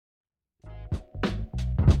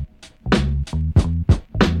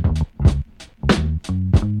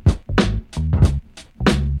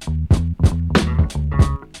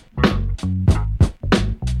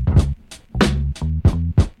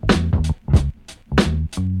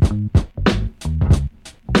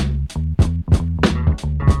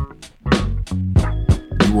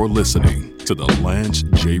You're listening to the Lance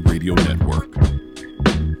J Radio Network.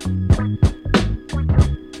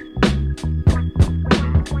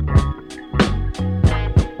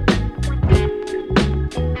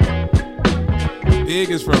 Big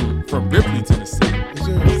is from Ripley, Tennessee,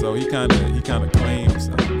 so he kind of claims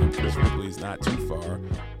because Ripley's not too far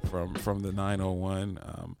from the 901.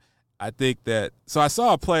 I think that I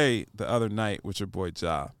saw a play the other night with your boy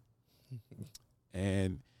Ja,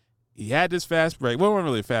 and he had this fast break. Well, it wasn't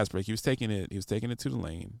really a fast break. He was taking it to the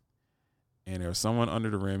lane, and there was someone under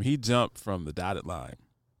the rim. He jumped from the dotted line,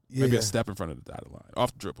 maybe a step in front of the dotted line,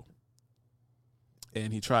 off the dribble,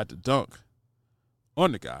 and he tried to dunk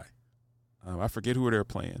on the guy. I forget who they were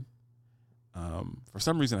playing. For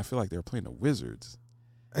some reason, I feel like they were playing the Wizards.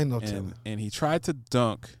 Ain't no telling. And he tried to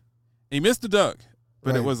dunk. He missed the dunk,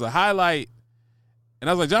 but It was a highlight. And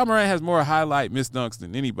I was like, Ja Morant has more highlight missed dunks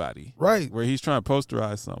than anybody. Right. Where he's trying to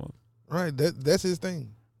posterize someone. Right. That's his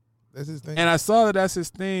thing. That's his thing. And I saw that's his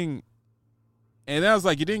thing. And I was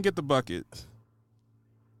like, you didn't get the bucket.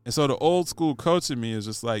 And so the old school coach in me is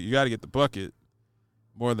just like, you got to get the bucket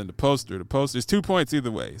more than the poster. The poster is 2 points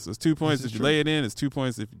either way. So it's 2 points if you lay it in. It's 2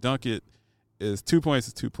 points if you dunk it. It's 2 points.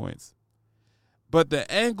 It's 2 points. But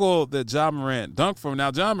the angle that Ja Morant dunked from,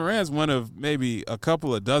 now Ja Morant's one of maybe a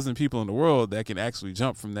couple of dozen people in the world that can actually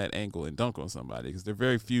jump from that angle and dunk on somebody, because there are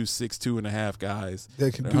very few 6'2.5" guys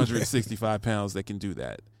that can 165 pounds that can do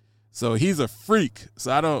that. So he's a freak.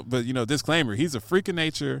 But disclaimer, he's a freak of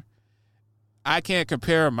nature. I can't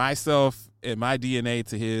compare myself and my DNA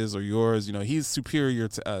to his or yours. He's superior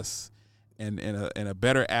to us and a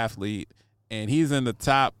better athlete. And he's in the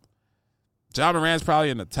top. Ja Morant's probably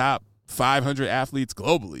in the top 500 athletes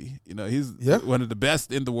globally. He's one of the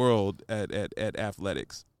best in the world at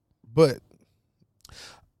athletics. But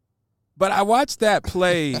I watched that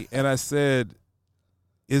play and I said,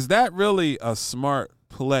 is that really a smart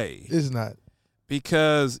play? It's not.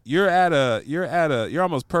 Because you're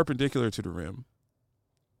almost perpendicular to the rim.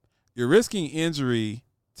 You're risking injury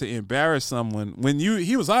to embarrass someone. When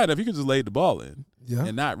he was high enough, he could just lay the ball in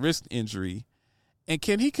and not risk injury. And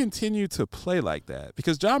can he continue to play like that?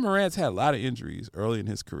 Because Ja Morant's had a lot of injuries early in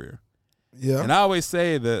his career. Yeah. And I always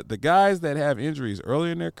say that the guys that have injuries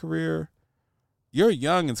early in their career, you're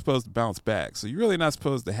young and supposed to bounce back. So you're really not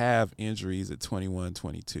supposed to have injuries at 21,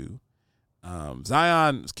 22.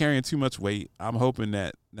 Zion is carrying too much weight. I'm hoping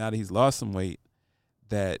that now that he's lost some weight,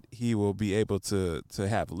 that he will be able to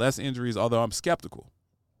have less injuries, although I'm skeptical.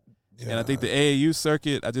 Yeah. And I think the AAU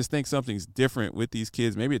circuit, I just think something's different with these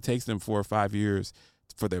kids. Maybe it takes them 4 or 5 years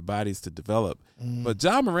for their bodies to develop. But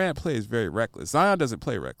Ja Morant plays very reckless. Zion doesn't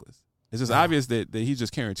play reckless. It's just obvious that he's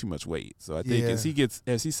just carrying too much weight. So I think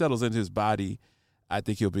as he settles into his body, I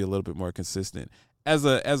think he'll be a little bit more consistent. As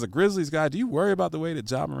a Grizzlies guy, do you worry about the way that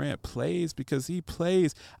Ja Morant plays? Because he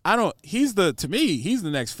plays, to me, he's the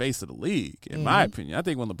next face of the league, in my opinion. I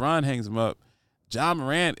think when LeBron hangs him up, Ja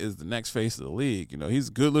Morant is the next face of the league. He's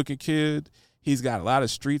a good-looking kid. He's got a lot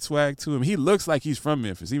of street swag to him. He looks like he's from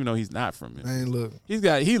Memphis, even though he's not from Memphis. Man, look.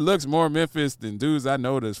 He looks more Memphis than dudes I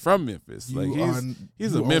know that's from Memphis. He's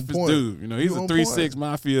a Memphis dude. He's a 3-6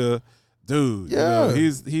 Mafia dude. Yeah.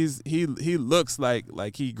 He looks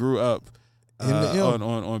like he grew up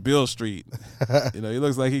on Bill Street. He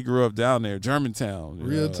looks like he grew up down there, Germantown.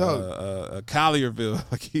 Real talk.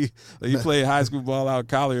 Collierville. He played high school ball out in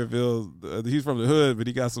Collierville. He's from the hood, but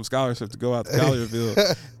he got some scholarship to go out to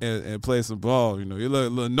Collierville and play some ball. He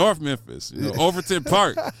look North Memphis, Overton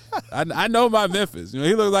Park. I know my Memphis.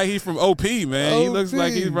 He looks like he's from OP, man. He looks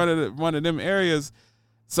like he's running one of them areas.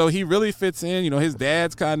 So he really fits in. His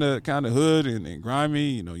dad's kind of hood and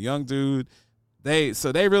grimy, young dude. They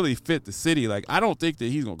really fit the city. Like, I don't think that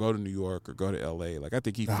he's gonna go to New York or go to LA. Like, I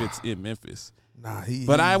think he fits in Memphis.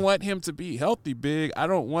 But I want him to be healthy, big. I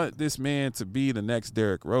don't want this man to be the next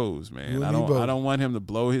Derrick Rose, man. I don't want him to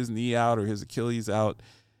blow his knee out or his Achilles out.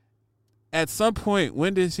 At some point,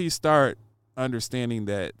 when does he start understanding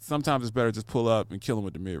that sometimes it's better just pull up and kill him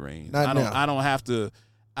with the mid range? I don't have to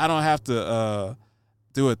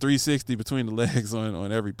do a 360 between the legs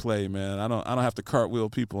on every play, man. I don't have to cartwheel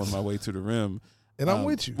people on my way to the rim. And I'm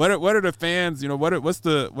with you. What are the fans? What's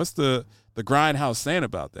the grindhouse saying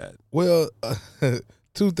about that? Well,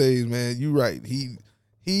 two things, man. You're right. He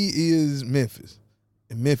is Memphis,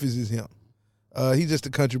 and Memphis is him. He's just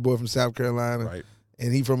a country boy from South Carolina, right?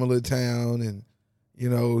 And he from a little town, and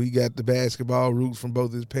he got the basketball roots from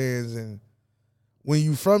both his parents. And when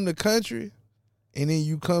you from the country, and then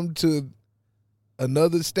you come to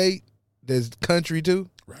another state that's country too,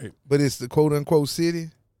 right? But it's the quote unquote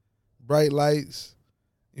city, bright lights.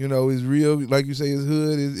 It's real, like you say, his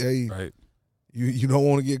hood is. Hey, right. You don't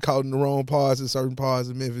want to get caught in the wrong parts in certain parts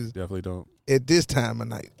of Memphis Definitely don't. at this time of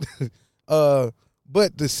night.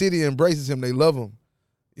 But the city embraces him. They love him,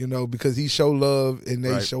 because he show love and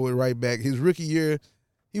they Right. show it right back. His rookie year,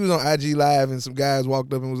 he was on IG Live and some guys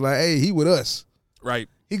walked up and was like, "Hey, he with us. Right.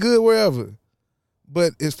 He good wherever."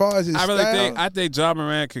 But as far as his I really style, think Ja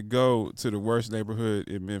Morant could go to the worst neighborhood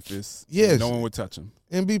in Memphis. Yes. No one would touch him.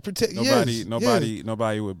 and be protected.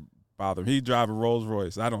 Nobody would bother him. He drive a Rolls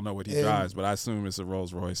Royce. I don't know what he And- drives, but I assume it's a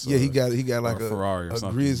Rolls Royce. Yeah, he got like a Ferrari or a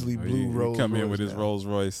something. grizzly blue Rolls He come in Royce with his now. Rolls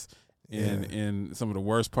Royce Yeah. in some of the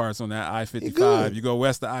worst parts on that I-55. good. You go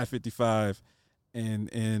west of I-55,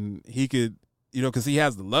 and he could, because he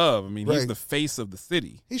has the love. I mean, he's Right. the face of the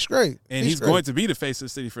city. He's great. And he's great. going to be the face of the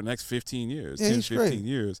city for the next 15 years, Yeah, 10, he's 15 great.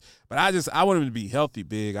 years. But I want him to be healthy,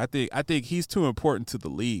 big. I think he's too important to the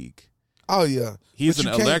league. Oh yeah, He's But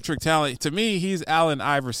an you can't- electric talent. To me, he's Allen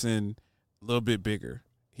Iverson a little bit bigger.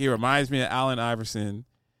 He reminds me of Allen Iverson.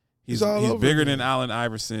 He's all over bigger him. than Allen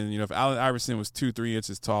Iverson. If Allen Iverson was 2-3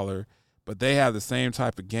 inches taller, but they have the same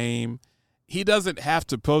type of game. He doesn't have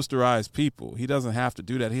to posterize people. He doesn't have to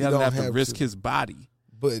do that. He doesn't don't have to have risk to. his body.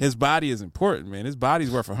 but His body is important, man. His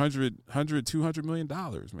body's worth $100, $200 million,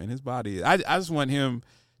 man. His body. I just want him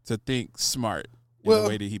to think smart in Well, the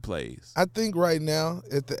way that he plays. I think right now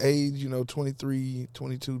at the age 23,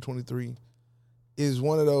 22, 23 is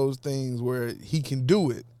one of those things where he can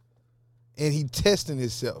do it, and he testing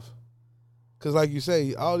himself. Because like you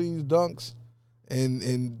say, all these dunks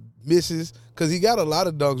and misses, because he got a lot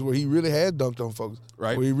of dunks where he really has dunked on folks.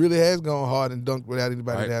 Right. Where he really has gone hard and dunked without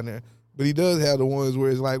anybody Right. down there. But he does have the ones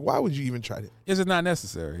where it's like, why would you even try that? It's just not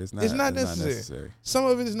necessary. It's not necessary. Some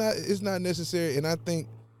of it is not. It's not necessary, and I think,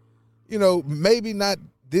 maybe not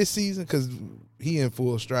this season because he in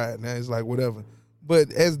full stride now. It's like whatever.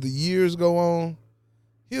 But as the years go on,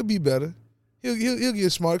 he'll be better. He'll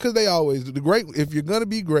get smarter because they always do. The great. If you're gonna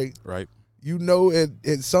be great, Right.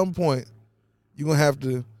 at some point you're gonna have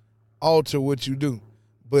to alter what you do.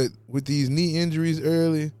 But with these knee injuries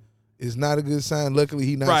early, it's not a good sign. Luckily,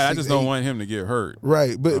 he not Right. I just don't 6'8". want him to get hurt.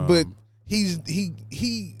 Right, but Um,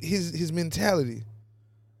 his mentality,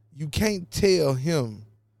 you can't tell him,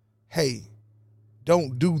 hey,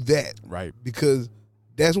 don't do that, Right. because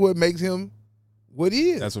that's what makes him what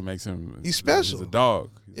he is. That's what makes him. He's special. He's a dog.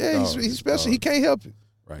 He's special. He can't help it.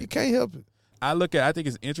 Right. He can't help it. I think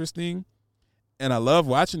it's interesting, and I love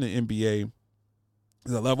watching the NBA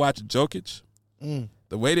because I love watching Jokic. Mm.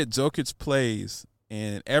 The way that Jokic plays,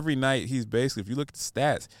 and every night he's basically, if you look at the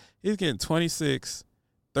stats, he's getting 26,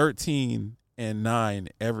 13, and 9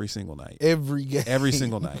 every single night. Every game. Every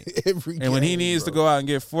single night. Every game. And when he needs to go out and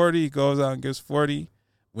get 40, he goes out and gets 40.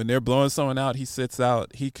 When they're blowing someone out, he sits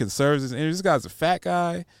out. He conserves his energy. This guy's a fat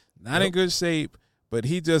guy, not in good shape, but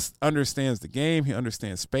he just understands the game. He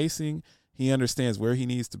understands spacing. He understands where he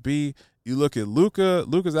needs to be. You look at Luka.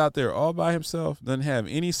 Luka's out there all by himself, doesn't have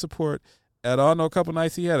any support at all. No, a couple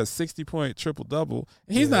nights he had a 60-point triple-double.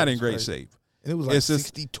 And he's not in great shape. And it was like It's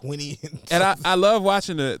just- 60-20. And I love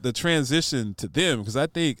watching the transition to them because I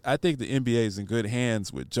think the NBA is in good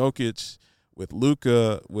hands with Jokic, with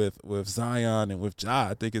Luka, with Zion, and with Ja.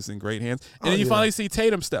 I think it's in great hands. And then you finally see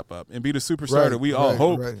Tatum step up and be the superstar that we all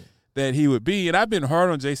hope that he would be. And I've been hard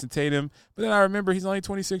on Jason Tatum, but then I remember he's only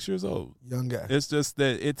 26 years old. Young guy. It's just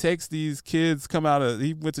that it takes these kids come out of –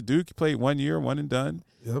 he went to Duke, he played 1 year, one and done.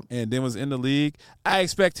 Yep. And then was in the league. I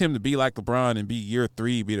expect him to be like LeBron and be year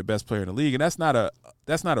 3, be the best player in the league, and that's not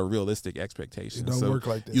a realistic expectation. It don't work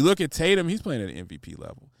like that. You look at Tatum; he's playing at an MVP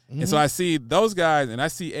level, and so I see those guys, and I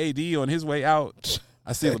see AD on his way out.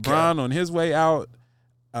 I see That LeBron on his way out.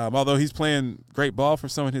 Although he's playing great ball for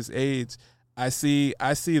someone his age, I see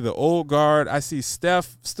the old guard. I see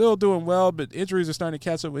Steph still doing well, but injuries are starting to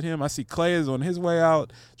catch up with him. I see Clay is on his way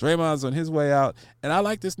out. Draymond's on his way out, and I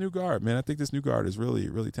like this new guard, man. I think this new guard is really,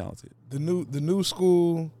 really talented. The new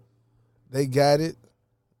school, they got it.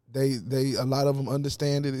 They a lot of them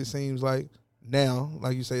understand it. It seems like now,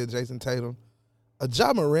 like you say, Jason Tatum,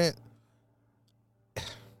 Ja Morant,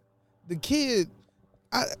 the kid.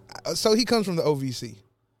 So he comes from the OVC.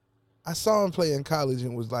 I saw him play in college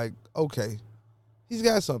and was like, okay, he's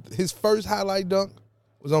got something. His first highlight dunk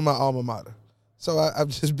was on my alma mater. So I've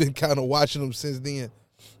just been kind of watching him since then.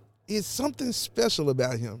 It's something special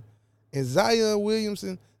about him. And Zion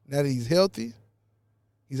Williamson, now that he's healthy,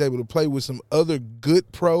 he's able to play with some other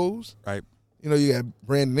good pros. Right. You got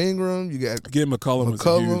Brandon Ingram, you got Getting McCollum was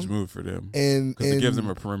a huge move for them and because it gives them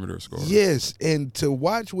a perimeter scorer. Yes, and to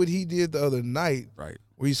watch what he did the other night, Right.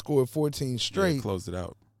 where he scored 14 Yeah, straight. he closed it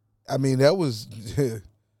out. I mean, that was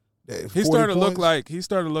He's starting to look like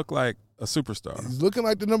a superstar. He's looking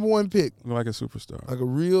like the number 1 pick. Like a superstar. Like a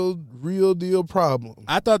real deal problem.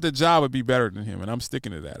 I thought the Ja would be better than him, and I'm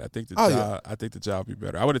sticking to that. I think the Ja would be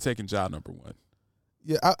better. I would have taken Ja number 1.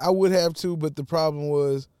 Yeah, I would have too, but the problem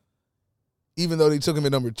was, even though they took him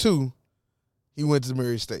at number 2, he went to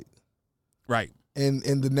Murray State. Right. And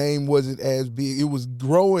the name wasn't as big. It was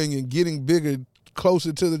growing and getting bigger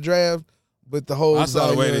closer to the draft, but the whole I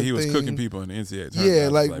saw the way that he was thing, cooking people in the NCAA tournament. Yeah,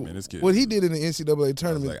 like man, this kid, what he did in the NCAA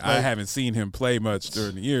tournament. I haven't seen him play much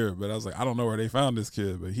during the year, but I was like, I don't know where they found this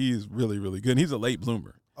kid, but he's really, really good. And he's a late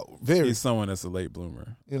bloomer. Oh, very. He's someone that's a late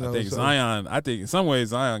bloomer. I think so. in some ways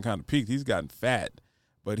Zion kind of peaked. He's gotten fat,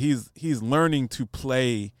 but he's learning to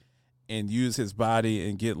play and use his body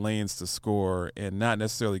and get lanes to score, and not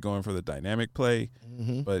necessarily going for the dynamic play,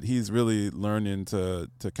 but he's really learning to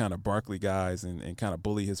kind of Barkley guys and kind of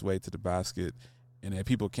bully his way to the basket, and that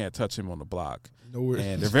people can't touch him on the block.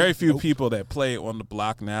 And there are very few people that play on the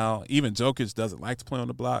block now. Even Jokic doesn't like to play on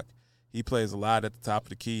the block. He plays a lot at the top of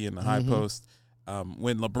the key in the high post.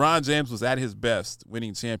 When LeBron James was at his best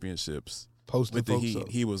winning championships with the Heat,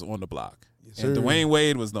 he was on the block. Yes, and sir. Dwayne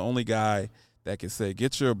Wade was the only guy that can say,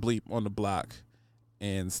 get your bleep on the block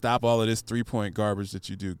and stop all of this three-point garbage that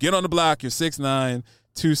you do. Get on the block. You're 6'9",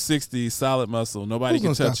 260, solid muscle. Nobody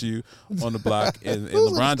can touch you on the block. And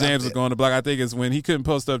LeBron James was going on the block. I think it's when he couldn't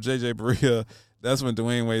post up J.J. Barea, that's when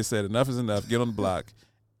Dwayne Wade said, enough is enough. Get on the block.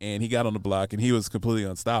 And he got on the block, and he was completely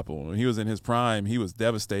unstoppable. When he was in his prime, he was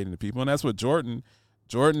devastating to people. And that's what Jordan,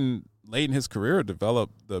 late in his career,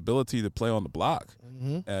 developed the ability to play on the block.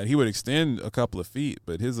 He would extend a couple of feet,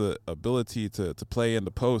 but his ability to play in the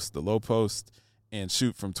post, the low post, and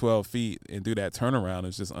shoot from 12 feet and do that turnaround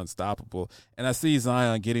is just unstoppable. And I see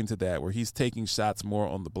Zion getting to that where he's taking shots more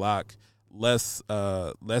on the block, less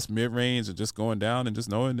mid-range, and just going down and just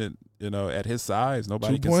knowing that, at his size,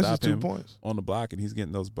 nobody can stop him on the block, and he's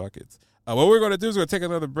getting those buckets. What we're going to do is we're going to take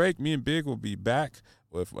another break. Me and Big will be back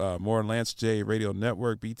with more Lance J Radio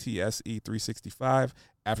Network, BTSE 365,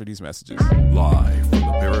 after these messages. Live from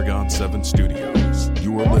the Paragon 7 studios,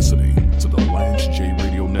 you are listening to the Lance J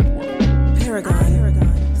Radio Network.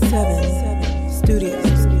 Paragon 7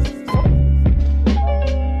 Studios.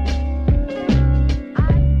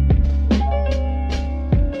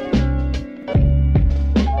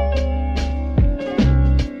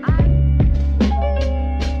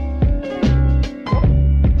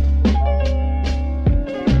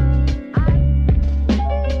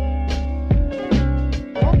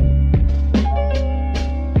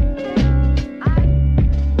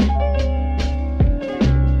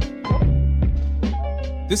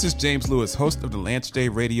 This is James Lewis, host of the Lance J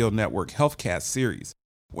Radio Network HealthCast series.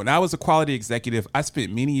 When I was a quality executive, I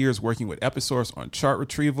spent many years working with Episource on chart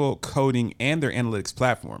retrieval, coding, and their analytics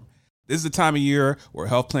platform. This is the time of year where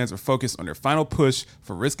health plans are focused on their final push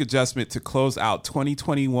for risk adjustment to close out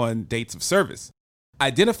 2021 dates of service.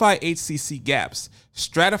 Identify HCC gaps.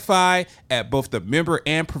 Stratify at both the member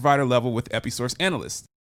and provider level with Episource analysts.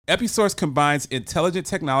 Episource combines intelligent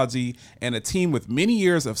technology and a team with many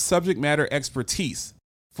years of subject matter expertise.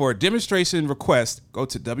 For a demonstration request, go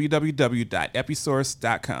to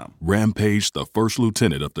www.episource.com. Rampage, the first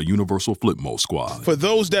lieutenant of the Universal Flipmo Squad. For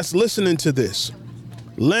those that's listening to this,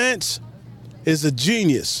 Lance is a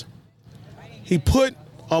genius. He put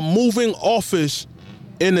a moving office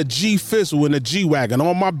in a G-Fizzle, in a G-Wagon.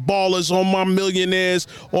 All my ballers, all my millionaires,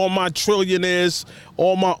 all my trillionaires,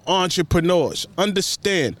 all my entrepreneurs.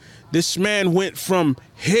 Understand, this man went from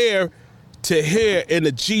here to here in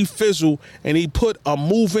a G-Fizzle, and he put a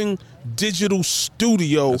moving digital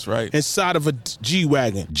studio inside of a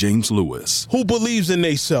G-Wagon. James Lewis. Who believes in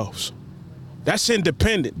themselves? That's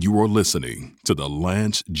independent. You are listening to the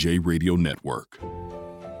Lance J Radio Network.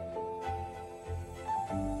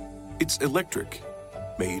 It's electric,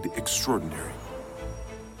 made extraordinary.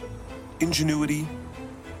 Ingenuity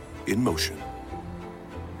in motion.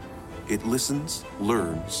 It listens,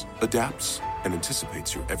 learns, adapts, and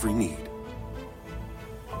anticipates your every need.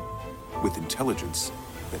 With intelligence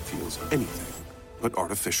that feels anything but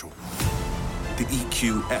artificial. The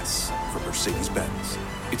EQS from Mercedes-Benz.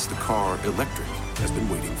 It's the car electric has been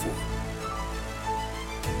waiting for.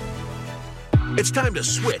 It's time to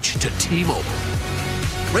switch to T-Mobile.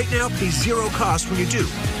 Right now, pay zero cost when you do.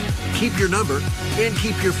 Keep your number and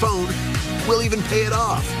keep your phone. We'll even pay it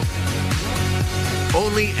off.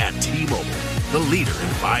 Only at T-Mobile, the leader in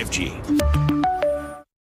 5G.